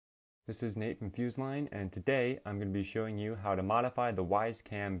This is Nate from FusedLine, and today I'm going to be showing you how to modify the Wyze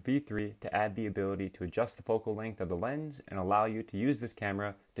Cam V3 to add the ability to adjust the focal length of the lens and allow you to use this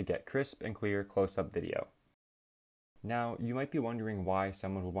camera to get crisp and clear close-up video. Now, you might be wondering why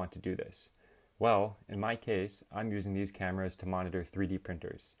someone would want to do this. Well, in my case, I'm using these cameras to monitor 3D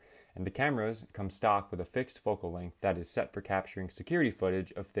printers, and the cameras come stock with a fixed focal length that is set for capturing security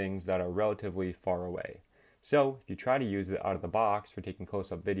footage of things that are relatively far away. So, if you try to use it out of the box for taking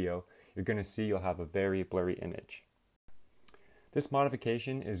close-up video, you're going to see you'll have a very blurry image. This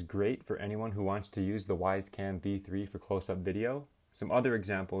modification is great for anyone who wants to use the Wyze Cam V3 for close-up video. Some other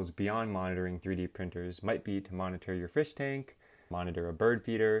examples beyond monitoring 3D printers might be to monitor your fish tank, monitor a bird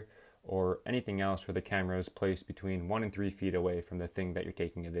feeder, or anything else where the camera is placed between 1 and 3 feet away from the thing that you're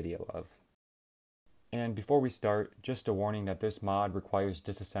taking a video of. And before we start, just a warning that this mod requires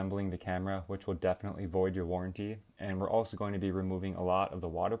disassembling the camera, which will definitely void your warranty, and we're also going to be removing a lot of the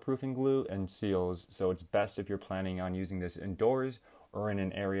waterproofing glue and seals, so it's best if you're planning on using this indoors or in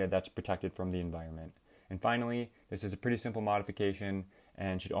an area that's protected from the environment. And finally, this is a pretty simple modification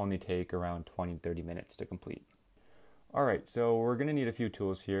and should only take around 20-30 minutes to complete. Alright, so we're going to need a few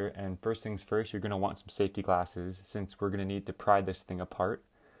tools here, and first things first, you're going to want some safety glasses since we're going to need to pry this thing apart.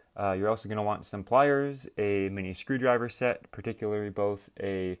 You're also going to want some pliers, a mini screwdriver set, particularly both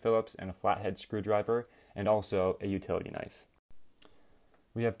a Phillips and a flathead screwdriver, and also a utility knife.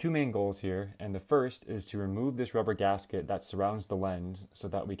 We have two main goals here, and the first is to remove this rubber gasket that surrounds the lens so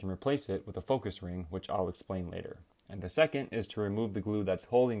that we can replace it with a focus ring, which I'll explain later. And the second is to remove the glue that's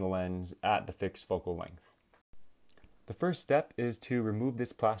holding the lens at the fixed focal length. The first step is to remove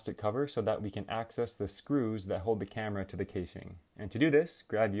this plastic cover so that we can access the screws that hold the camera to the casing. And to do this,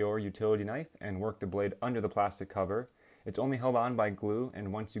 grab your utility knife and work the blade under the plastic cover. It's only held on by glue,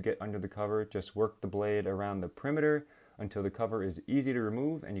 and once you get under the cover, just work the blade around the perimeter until the cover is easy to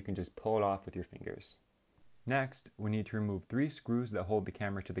remove and you can just pull it off with your fingers. Next, we need to remove 3 screws that hold the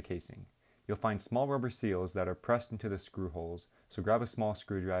camera to the casing. You'll find small rubber seals that are pressed into the screw holes, so grab a small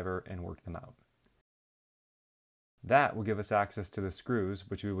screwdriver and work them out. That will give us access to the screws,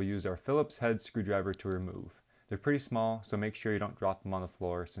 which we will use our Phillips head screwdriver to remove. They're pretty small, so make sure you don't drop them on the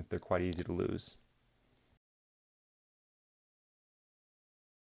floor since they're quite easy to lose.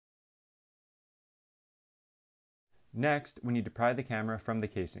 Next, we need to pry the camera from the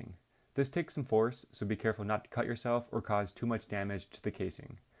casing. This takes some force, so be careful not to cut yourself or cause too much damage to the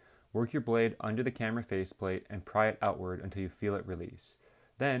casing. Work your blade under the camera faceplate and pry it outward until you feel it release.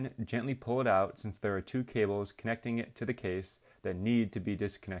 Then, gently pull it out since there are 2 cables connecting it to the case that need to be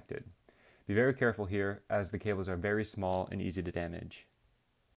disconnected. Be very careful here, as the cables are very small and easy to damage.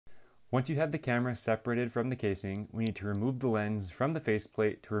 Once you have the camera separated from the casing, we need to remove the lens from the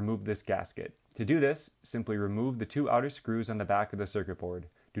faceplate to remove this gasket. To do this, simply remove the 2 outer screws on the back of the circuit board.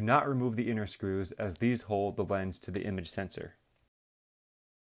 Do not remove the inner screws, as these hold the lens to the image sensor.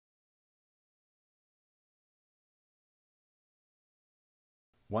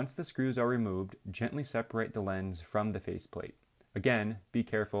 Once the screws are removed, gently separate the lens from the faceplate. Again, be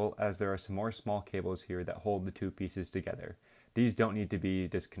careful as there are some more small cables here that hold the 2 pieces together. These don't need to be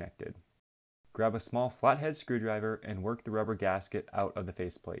disconnected. Grab a small flathead screwdriver and work the rubber gasket out of the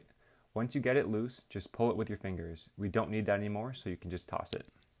faceplate. Once you get it loose, just pull it with your fingers. We don't need that anymore, so you can just toss it.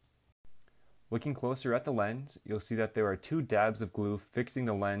 Looking closer at the lens, you'll see that there are 2 dabs of glue fixing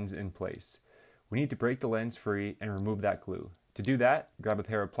the lens in place. We need to break the lens free and remove that glue. To do that, grab a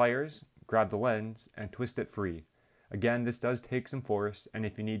pair of pliers, grab the lens, and twist it free. Again, this does take some force, and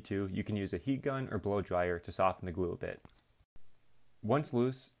if you need to, you can use a heat gun or blow dryer to soften the glue a bit. Once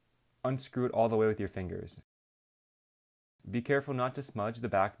loose, unscrew it all the way with your fingers. Be careful not to smudge the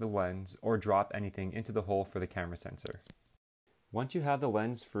back of the lens or drop anything into the hole for the camera sensor. Once you have the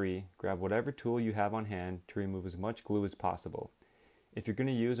lens free, grab whatever tool you have on hand to remove as much glue as possible. If you're going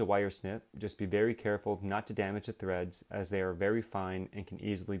to use a wire snip, just be very careful not to damage the threads as they are very fine and can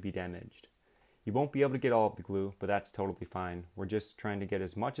easily be damaged. You won't be able to get all of the glue, but that's totally fine. We're just trying to get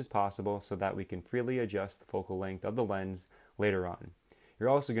as much as possible so that we can freely adjust the focal length of the lens later on. You're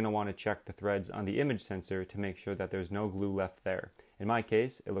also going to want to check the threads on the image sensor to make sure that there's no glue left there. In my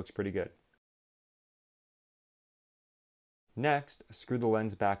case, it looks pretty good. Next, screw the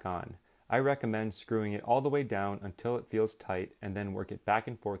lens back on. I recommend screwing it all the way down until it feels tight and then work it back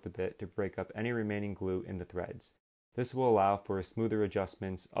and forth a bit to break up any remaining glue in the threads. This will allow for smoother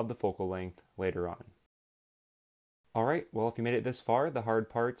adjustments of the focal length later on. Alright, well if you made it this far, the hard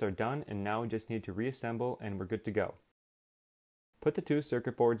parts are done and now we just need to reassemble and we're good to go. Put the 2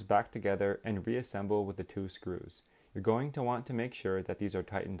 circuit boards back together and reassemble with the 2 screws. You're going to want to make sure that these are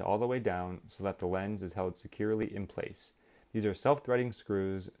tightened all the way down so that the lens is held securely in place. These are self-threading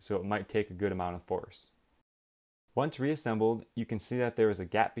screws, so it might take a good amount of force. Once reassembled, you can see that there is a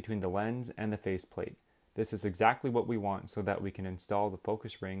gap between the lens and the faceplate. This is exactly what we want so that we can install the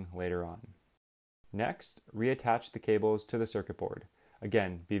focus ring later on. Next, reattach the cables to the circuit board.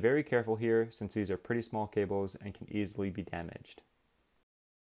 Again, be very careful here since these are pretty small cables and can easily be damaged.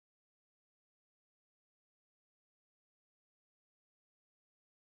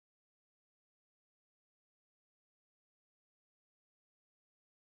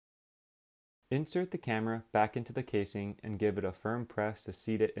 Insert the camera back into the casing and give it a firm press to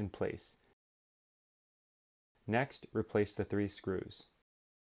seat it in place. Next, replace the 3 screws.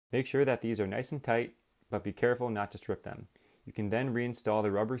 Make sure that these are nice and tight, but be careful not to strip them. You can then reinstall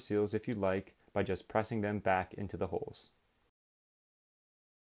the rubber seals if you'd like by just pressing them back into the holes.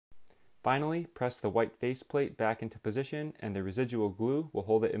 Finally, press the white faceplate back into position and the residual glue will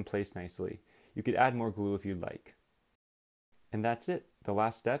hold it in place nicely. You could add more glue if you'd like. And that's it. The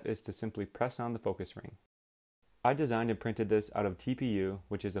last step is to simply press on the focus ring. I designed and printed this out of TPU,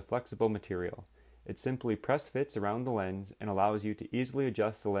 which is a flexible material. It simply press fits around the lens and allows you to easily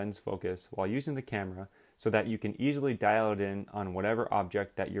adjust the lens focus while using the camera so that you can easily dial it in on whatever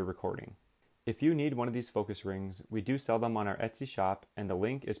object that you're recording. If you need one of these focus rings, we do sell them on our Etsy shop and the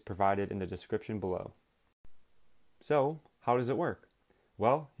link is provided in the description below. So, how does it work?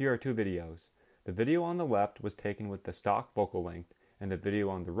 Well, here are 2 videos. The video on the left was taken with the stock focal length, and the video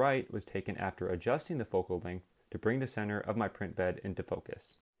on the right was taken after adjusting the focal length to bring the center of my print bed into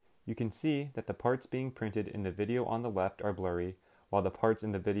focus. You can see that the parts being printed in the video on the left are blurry, while the parts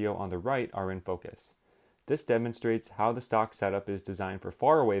in the video on the right are in focus. This demonstrates how the stock setup is designed for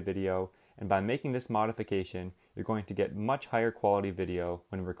faraway video, and by making this modification, you're going to get much higher quality video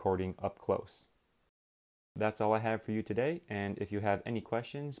when recording up close. That's all I have for you today, and if you have any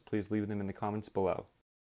questions, please leave them in the comments below.